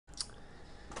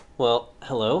Well,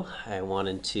 hello. I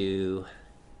wanted to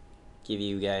give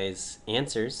you guys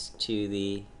answers to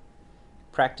the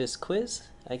practice quiz,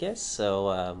 I guess.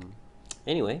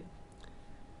 Anyway,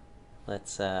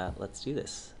 let's do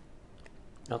this.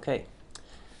 Okay.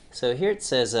 So here it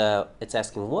says it's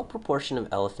asking what proportion of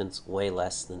elephants weigh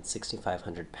less than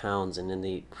 6,500 pounds, and in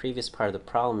the previous part of the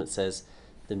problem it says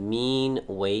the mean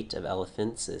weight of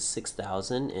elephants is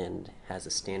 6,000 and has a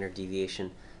standard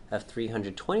deviation of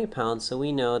 320 pounds. So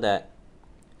we know that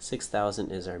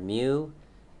 6,000 is our mu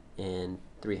and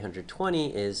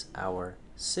 320 is our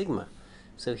sigma.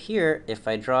 So here, if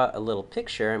I draw a little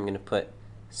picture, I'm going to put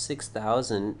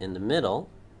 6,000 in the middle.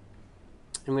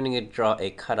 I'm going to draw a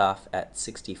cutoff at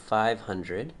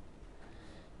 6,500,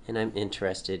 and I'm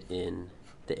interested in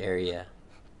the area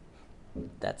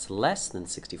that's less than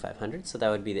 6,500, so that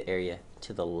would be the area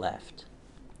to the left.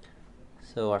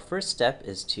 So our first step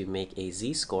is to make a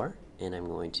z-score, and I'm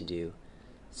going to do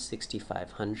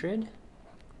 6,500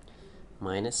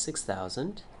 minus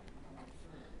 6,000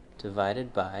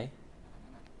 divided by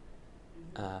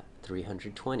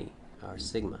 320, our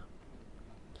sigma.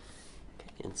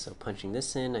 Okay, and so punching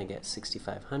this in, I get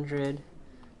 6,500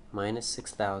 minus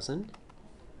 6,000,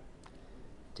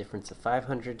 difference of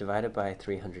 500 divided by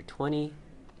 320.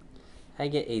 I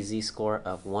get a z-score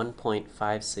of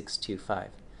 1.5625.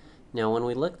 Now when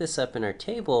we look this up in our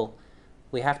table,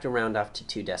 we have to round off to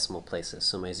 2 decimal places,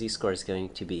 so my z-score is going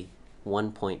to be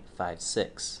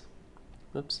 1.56.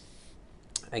 Whoops.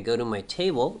 I go to my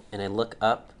table and I look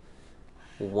up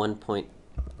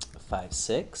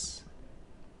 1.56.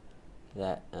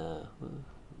 That I'm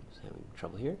having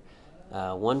trouble here.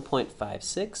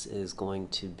 1.56 is going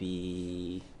to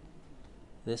be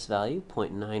this value,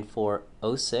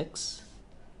 0.9406.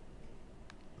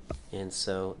 And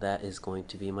so that is going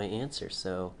to be my answer.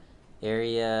 So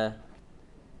area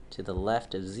to the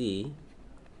left of z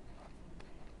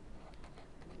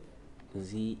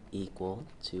equal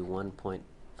to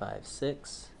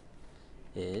 1.56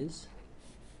 is,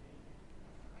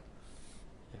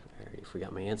 I already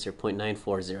forgot my answer,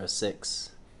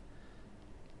 0.9406.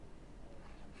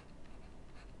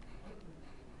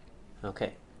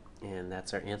 Okay, and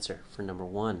that's our answer for number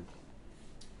 1.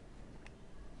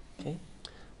 Okay,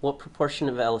 what proportion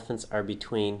of elephants are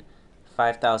between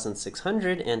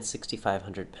 5,600 and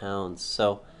 6,500 pounds?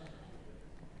 So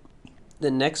the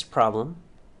next problem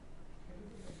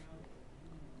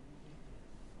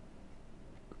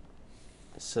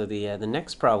the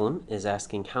next problem is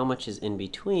asking how much is in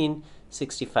between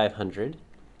 6,500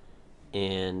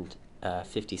 and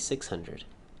 5,600.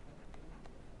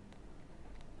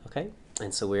 Okay,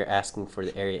 and so we're asking for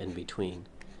the area in between.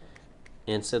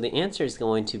 And so the answer is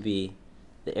going to be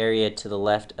the area to the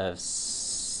left of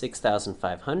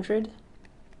 6,500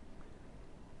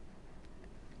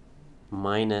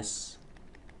 minus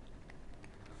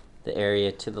the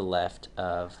area to the left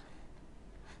of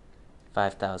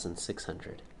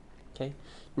 5,600. Okay,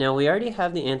 now we already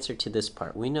have the answer to this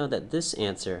part. We know that this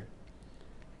answer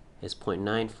is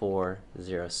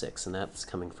 0.9406, and that's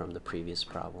coming from the previous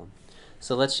problem.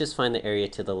 So let's just find the area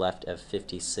to the left of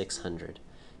 5,600.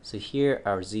 So here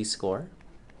our z-score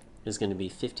is going to be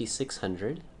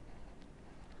 5,600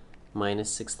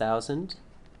 minus 6,000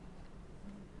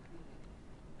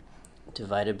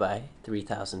 divided by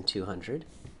 3,200,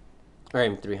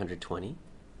 or 320.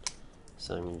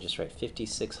 So I'm going to just write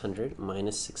 5,600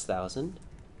 minus 6,000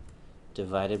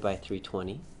 divided by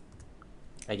 320.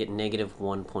 I get negative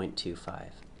 1.25.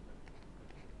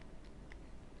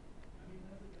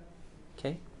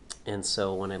 Okay, and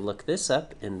so when I look this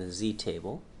up in the z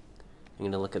table, I'm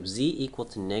going to look up z equal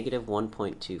to negative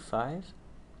 1.25.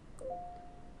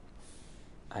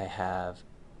 I have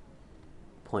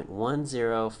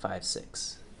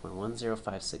 0.1056.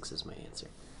 0.1056 is my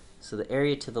answer. So the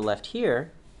area to the left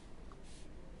here,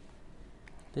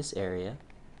 this area,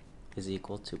 is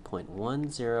equal to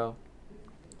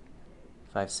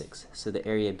 0.1056. So the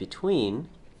area between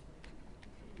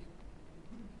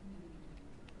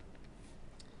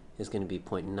is going to be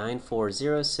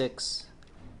 0.9406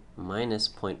 minus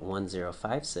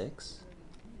 0.1056.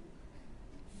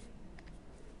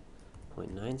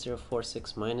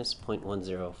 0.9046 minus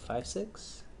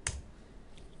 0.1056.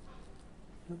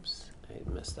 Oops, I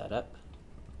messed that up.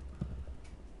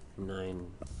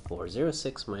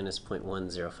 9406 minus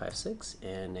 0.1056,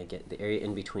 and I get the area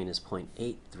in between is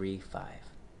 0.835.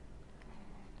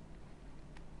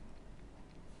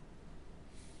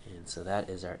 And so that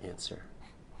is our answer.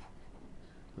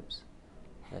 Oops,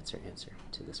 that's our answer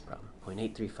to this problem.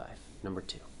 0.835, number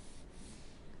 2.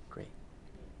 Great.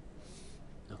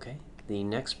 Okay, the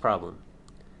next problem.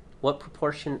 What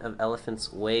proportion of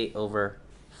elephants weigh over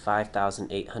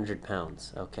 5,800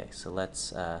 pounds. Okay, so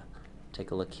let's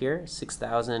take a look here.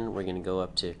 6,000, we're going to go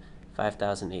up to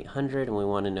 5,800, and we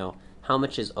want to know how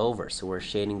much is over, so we're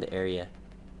shading the area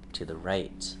to the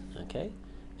right. Okay,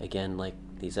 again, like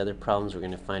these other problems, we're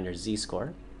going to find our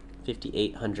z-score.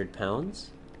 5,800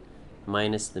 pounds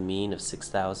minus the mean of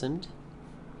 6,000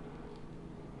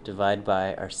 divided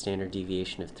by our standard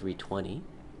deviation of 320.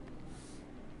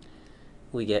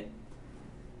 We get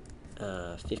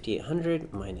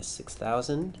 5,800 minus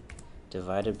 6,000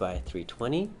 divided by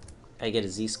 320. I get a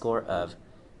z-score of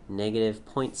negative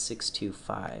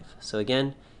 0.625. So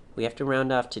again, we have to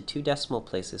round off to 2 decimal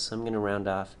places, so I'm going to round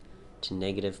off to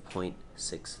negative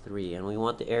 0.63. And we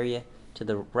want the area to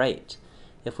the right.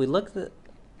 If we look at the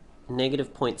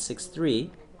negative 0.63,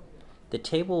 the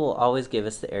table will always give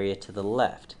us the area to the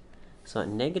left. So at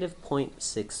negative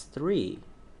 0.63,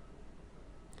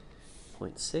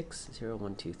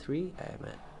 0.60123, I'm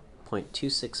at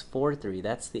 0.2643.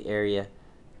 That's the area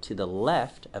to the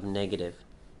left of negative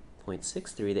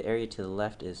 0.63. The area to the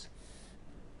left is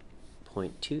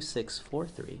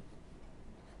 0.2643.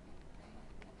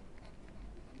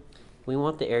 We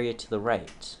want the area to the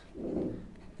right.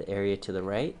 The area to the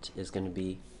right is going to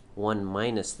be 1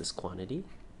 minus this quantity.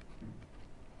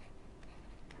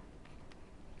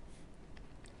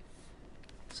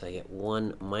 So I get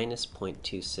 1 minus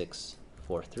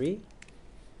 0.2643,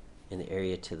 and the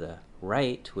area to the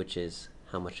right, which is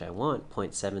how much I want,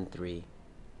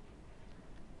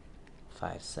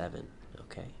 0.7357.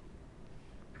 Okay.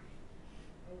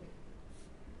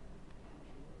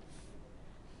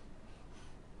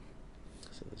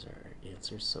 So those are our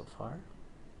answers so far.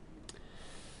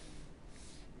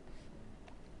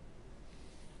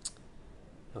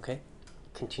 Okay,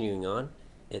 continuing on,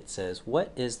 it says,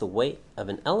 what is the weight of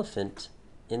an elephant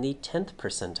in the 10th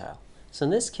percentile? So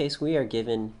in this case, we are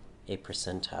given a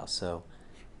percentile. So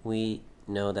we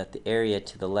know that the area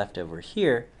to the left over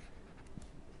here,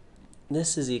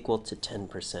 this is equal to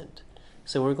 10%.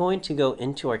 So we're going to go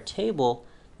into our table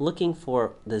looking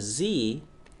for the z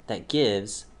that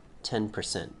gives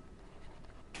 10%.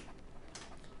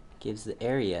 Gives the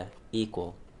area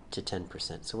equal to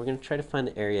 10%. So we're going to try to find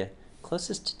the area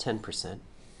closest to 10%.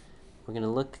 We're going to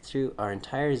look through our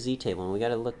entire z table, and we got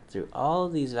to look through all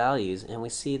of these values, and we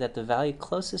see that the value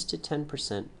closest to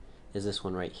 10% is this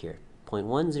one right here,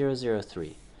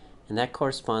 0.1003. And that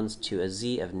corresponds to a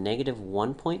z of negative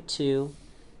 1.2,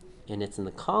 and it's in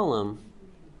the column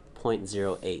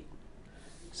 0.08.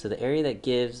 So the area that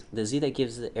gives, the z that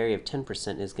gives the area of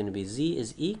 10% is going to be z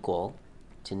is equal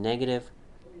to negative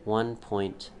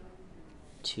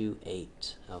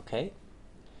 1.28. Okay?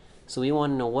 So we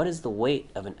want to know what is the weight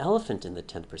of an elephant in the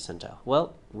 10th percentile.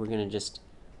 Well, we're going to just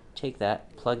take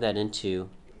that, plug that into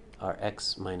our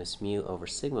x minus mu over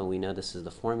sigma. We know this is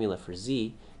the formula for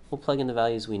z. We'll plug in the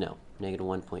values we know. Negative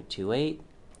 1.28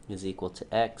 is equal to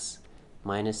x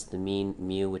minus the mean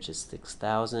mu, which is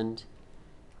 6,000.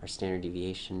 Our standard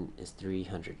deviation is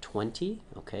 320.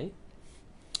 Okay.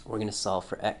 We're going to solve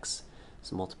for x.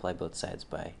 So multiply both sides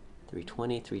by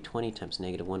 320. 320 times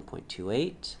negative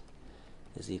 1.28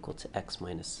 is equal to x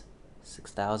minus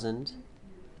 6,000.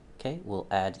 Okay, we'll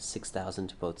add 6,000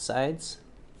 to both sides.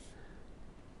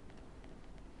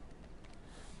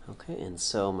 Okay, and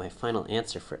so my final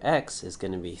answer for x is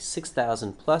going to be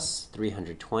 6,000 plus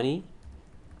 320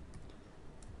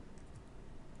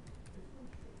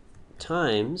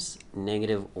 times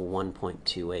negative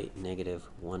 1.28, negative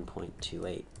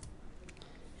 1.28.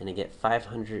 And I get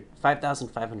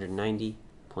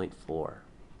 5,590.4.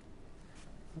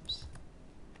 Oops.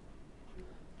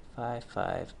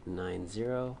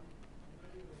 5590.4.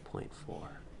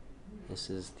 This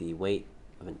is the weight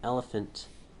of an elephant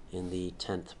in the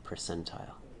 10th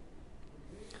percentile.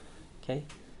 Okay,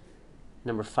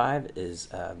 number 5 is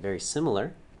very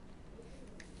similar,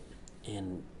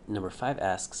 and number 5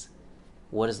 asks,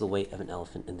 what is the weight of an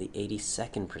elephant in the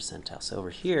 82nd percentile? So over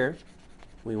here,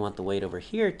 we want the weight over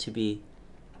here to be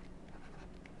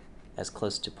as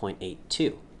close to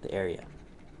 0.82, the area.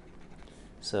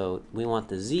 So we want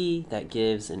the z that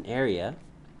gives an area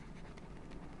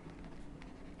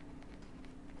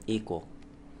equal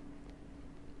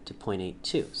to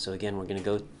 0.82. So again, we're going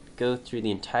to go through the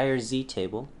entire z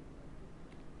table,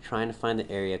 trying to find the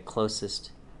area closest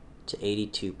to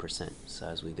 82%. So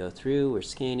as we go through, we're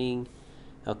scanning.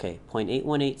 Okay,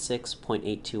 0.8186,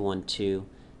 0.8212.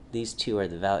 These two are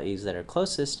the values that are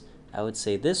closest. I would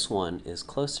say this one is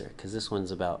closer because this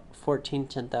one's about 14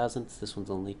 10,000ths. This one's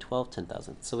only 12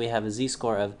 10,000ths. So we have a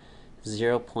z-score of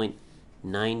 0.92.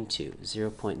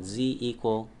 0.z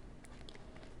equal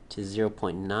to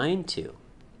 0.92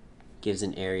 gives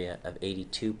an area of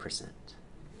 82%.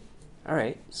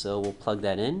 Alright, so we'll plug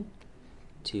that in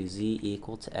to z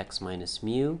equal to x minus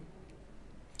mu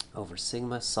over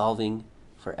sigma, solving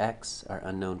for x, our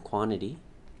unknown quantity.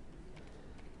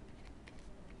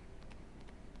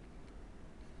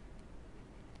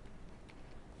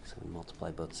 So we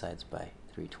multiply both sides by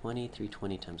 320.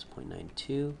 320 times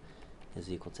 0.92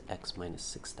 is equal to x minus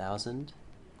 6,000.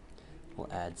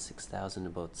 We'll add 6,000 to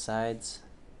both sides.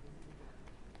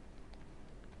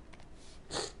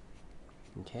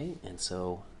 Okay, and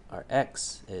so our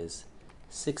x is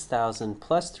 6,000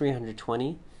 plus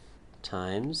 320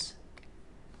 times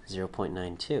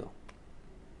 0.92.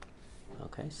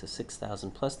 Okay, so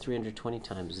 6,000 plus 320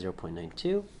 times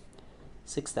 0.92,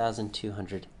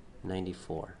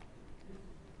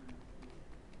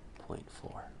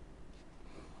 6,294.4.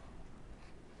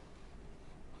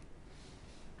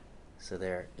 So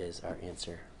there is our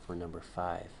answer for number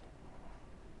 5.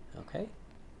 Okay?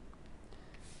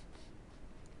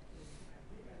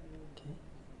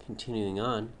 Continuing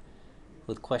on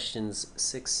with questions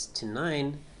 6 to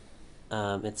 9,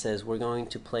 it says we're going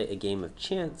to play a game of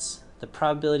chance. The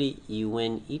probability you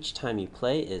win each time you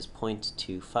play is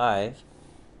 0.25,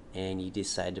 and you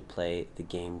decide to play the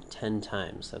game 10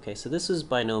 times. Okay, so this is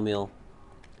binomial.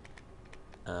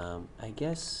 I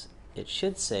guess it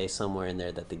should say somewhere in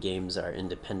there that the games are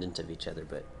independent of each other,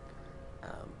 but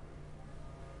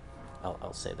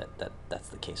I'll say that's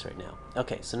the case right now.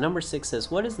 Okay, so number 6 says,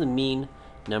 what is the mean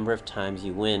number of times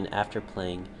you win after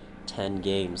playing 10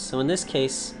 games? So in this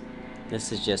case,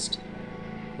 this is just,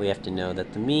 we have to know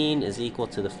that the mean is equal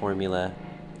to the formula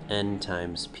n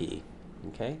times p.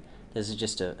 Okay, this is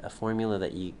just a formula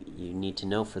that you need to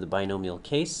know for the binomial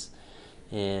case.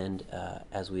 And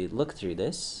as we look through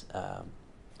this,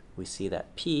 we see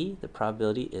that p, the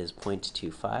probability, is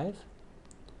 0.25.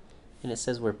 And it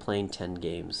says we're playing 10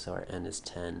 games, so our n is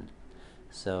 10.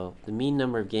 So the mean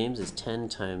number of games is 10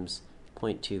 times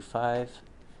 0.25.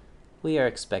 We are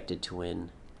expected to win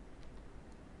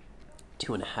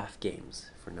 2.5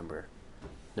 games for number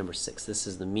 6. This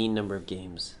is the mean number of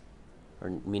games,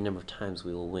 or mean number of times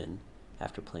we will win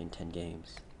after playing 10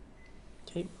 games.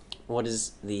 Okay, what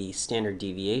is the standard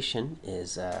deviation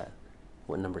is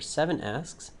what number 7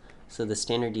 asks. So the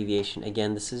standard deviation,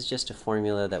 again, this is just a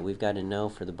formula that we've got to know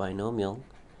for the binomial,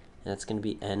 and that's going to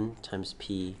be n times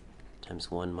p times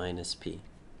 1 minus p.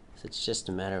 So it's just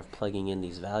a matter of plugging in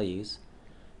these values.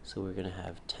 So we're going to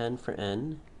have 10 for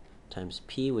n times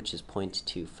p, which is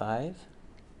 0.25,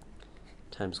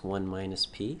 times 1 minus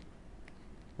p,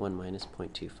 1 minus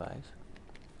 0.25.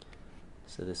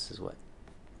 So this is what?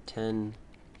 10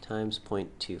 times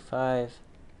 0.25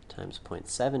 times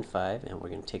 0.75, and we're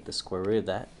going to take the square root of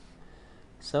that.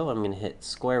 So I'm going to hit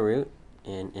square root,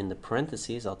 and in the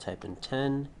parentheses I'll type in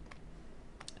 10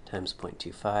 times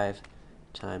 0.25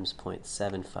 times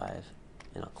 0.75,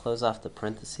 and I'll close off the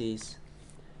parentheses.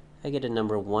 I get a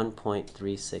number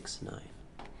 1.369.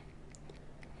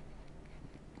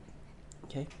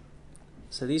 Okay,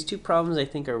 so these two problems I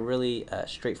think are really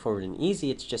straightforward and easy.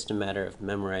 It's just a matter of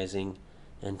memorizing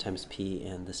n times p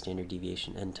and the standard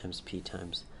deviation n times p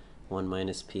times 1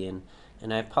 minus p.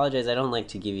 And I apologize, I don't like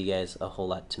to give you guys a whole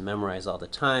lot to memorize all the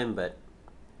time, but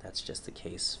that's just the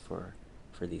case for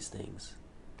these things.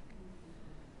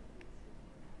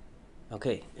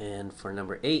 Okay, and for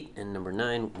number 8 and number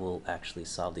 9, we'll actually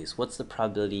solve these. What's the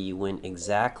probability you win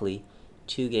exactly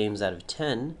 2 games out of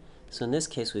 10? So in this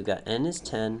case, we've got n is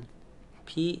 10,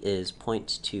 p is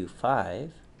 0.25,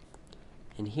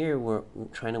 and here we're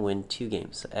trying to win 2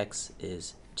 games, so x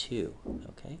is 2.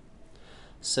 Okay,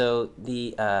 so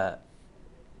the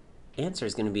answer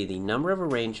is going to be the number of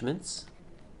arrangements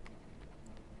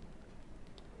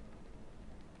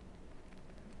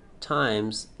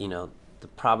times, the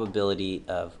probability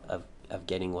of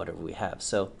getting whatever we have.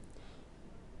 So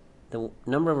the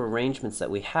number of arrangements that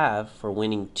we have for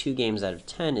winning 2 games out of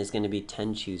 10 is going to be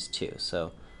 10 choose 2.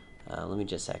 So let me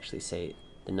just actually say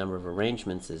the number of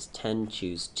arrangements is 10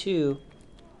 choose 2,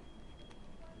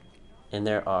 and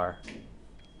there are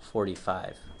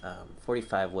 45.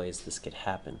 45 ways this could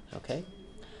happen. Okay,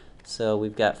 so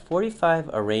we've got 45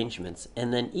 arrangements,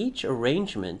 and then each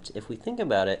arrangement, if we think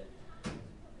about it,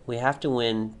 we have to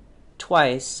win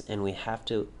twice and we have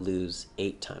to lose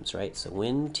 8 times, right? So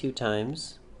win 2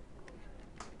 times,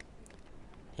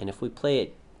 and if we play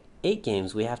it 8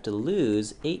 games, we have to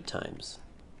lose 8 times.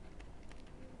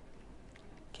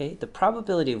 Okay, the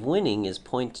probability of winning is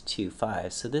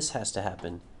 0.25, so this has to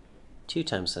happen 2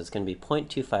 times, so it's going to be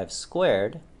 0.25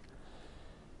 squared,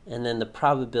 and then the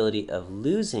probability of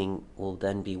losing will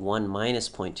then be 1 minus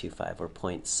 0.25, or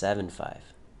 0.75,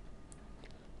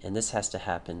 and this has to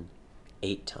happen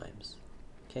 8 times.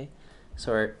 Okay,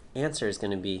 So our answer is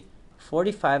going to be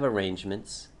 45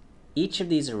 arrangements. Each of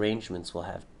these arrangements will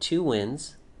have 2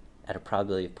 wins at a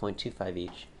probability of 0.25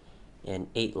 each and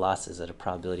 8 losses at a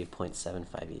probability of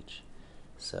 0.75 each.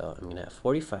 So I'm going to have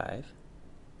 45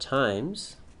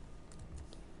 times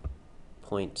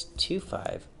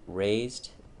 0.25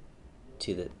 raised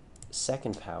to the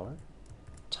second power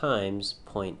times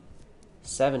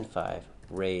 0.75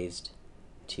 raised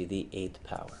to the 8th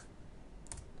power.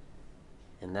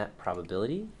 And that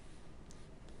probability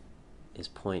is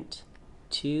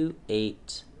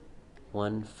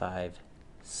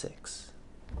 0.28156.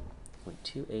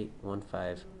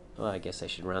 0.2815. Well, I guess I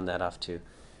should round that off to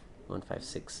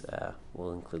 156.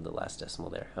 We'll include the last decimal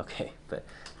there. Okay, but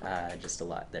just a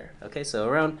lot there. Okay, so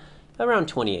around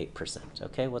 28%.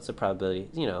 Okay, what's the probability?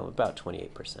 You know, about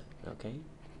 28%. Okay.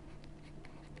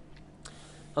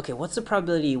 Okay, what's the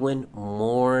probability you win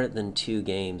more than 2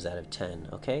 games out of 10?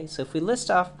 Okay, so if we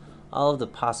list off all of the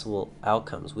possible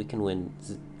outcomes, we can win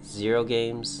 0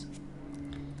 games,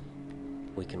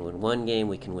 we can win 1 game,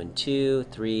 we can win 2,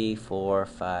 3, 4,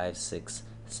 5, 6,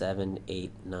 7,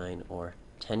 8, 9, or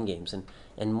 10 games.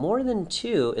 And more than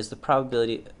 2 is the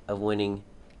probability of winning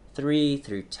 3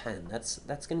 through 10. That's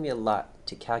going to be a lot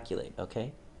to calculate,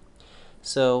 okay?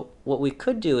 So what we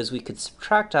could do is we could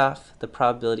subtract off the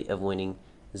probability of winning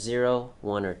 0,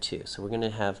 1, or 2. So we're going to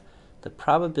have the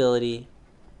probability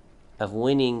of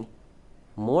winning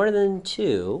more than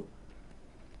 2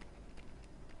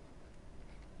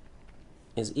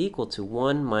 is equal to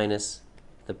 1 minus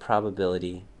the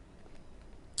probability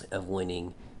of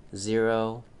winning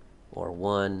 0 or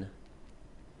 1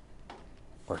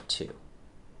 or 2.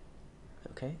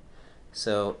 Okay?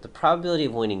 So the probability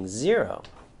of winning 0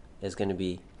 is going to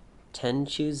be 10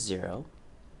 choose 0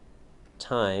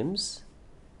 times,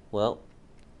 well,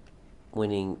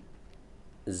 winning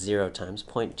 0 times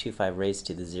 0.25 raised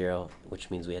to the 0, which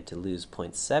means we had to lose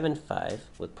 0.75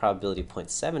 with probability of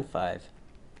 0.75,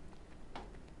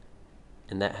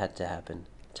 and that had to happen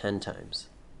 10 times,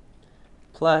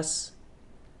 plus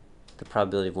the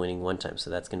probability of winning 1 time. So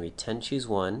that's going to be 10 choose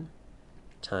 1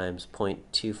 times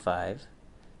 0.25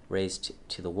 raised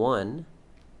to the 1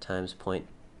 times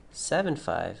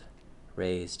 0.75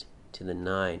 raised to the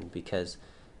 9, because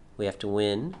we have to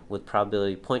win with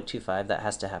probability 0.25, that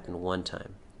has to happen 1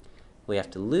 time. We have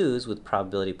to lose with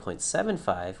probability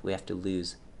 0.75, we have to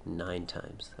lose 9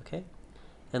 times, okay?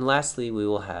 And lastly, we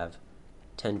will have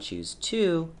 10 choose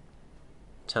 2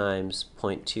 times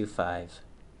 0.25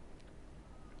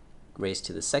 raised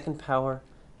to the second power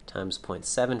times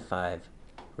 0.75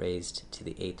 raised to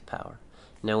the 8th power.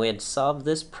 Now we had solved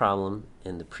this problem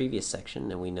in the previous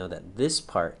section, and we know that this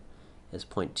part is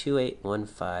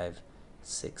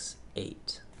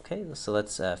 0.281568. Okay, so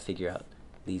let's figure out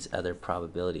these other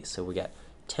probabilities. So we got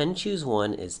 10 choose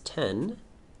 1 is 10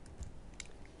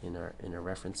 in our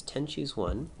reference. 10 choose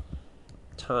 1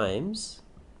 times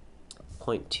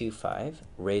 0.25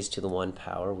 raised to the 1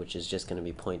 power, which is just going to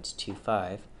be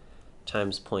 0.25,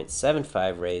 times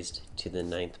 0.75 raised to the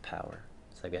 9th power.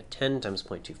 So I've got 10 times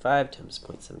 0.25 times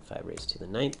 0.75 raised to the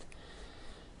 9th.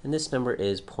 And this number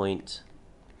is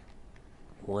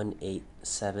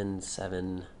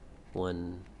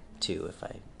 0.187712 if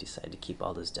I decide to keep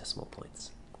all those decimal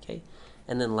points. Okay,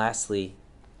 and then lastly,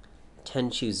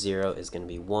 10 choose 0 is going to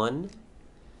be 1.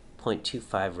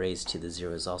 0.25 raised to the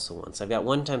 0 is also 1. So I've got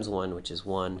 1 times 1, which is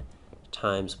 1,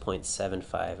 times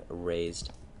 0.75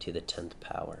 raised to the 10th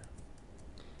power.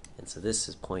 And so this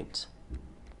is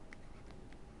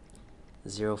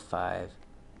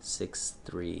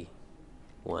 0.056314.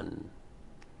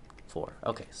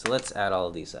 Okay, so let's add all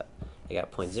of these up. I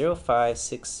got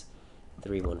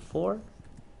 0.056314.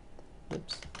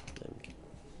 Oops.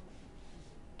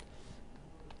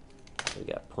 We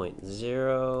got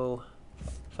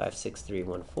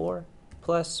 0.056314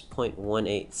 plus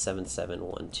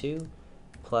 0.187712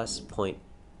 plus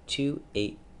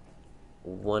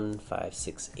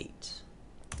 0.281568.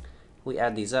 We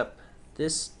add these up.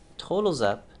 This totals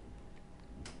up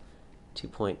to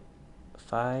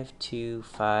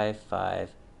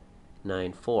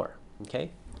 0.525594.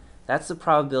 Okay? That's the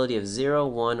probability of 0,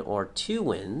 1, or 2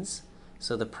 wins.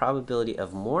 So the probability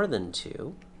of more than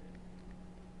 2,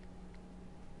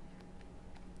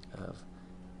 of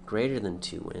greater than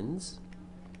 2 wins,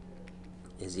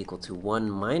 is equal to 1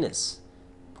 minus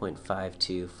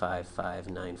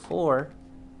 0.525594.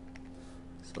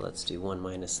 So let's do 1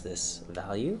 minus this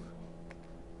value.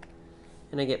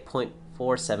 And I get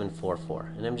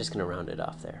 0.4744. And I'm just going to round it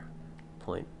off there.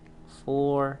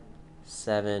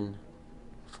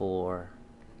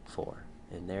 0.4744.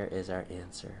 And there is our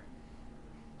answer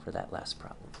for that last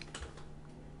problem.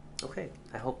 Okay,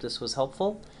 I hope this was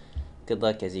helpful. Good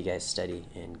luck as you guys study,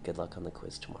 and good luck on the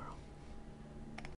quiz tomorrow.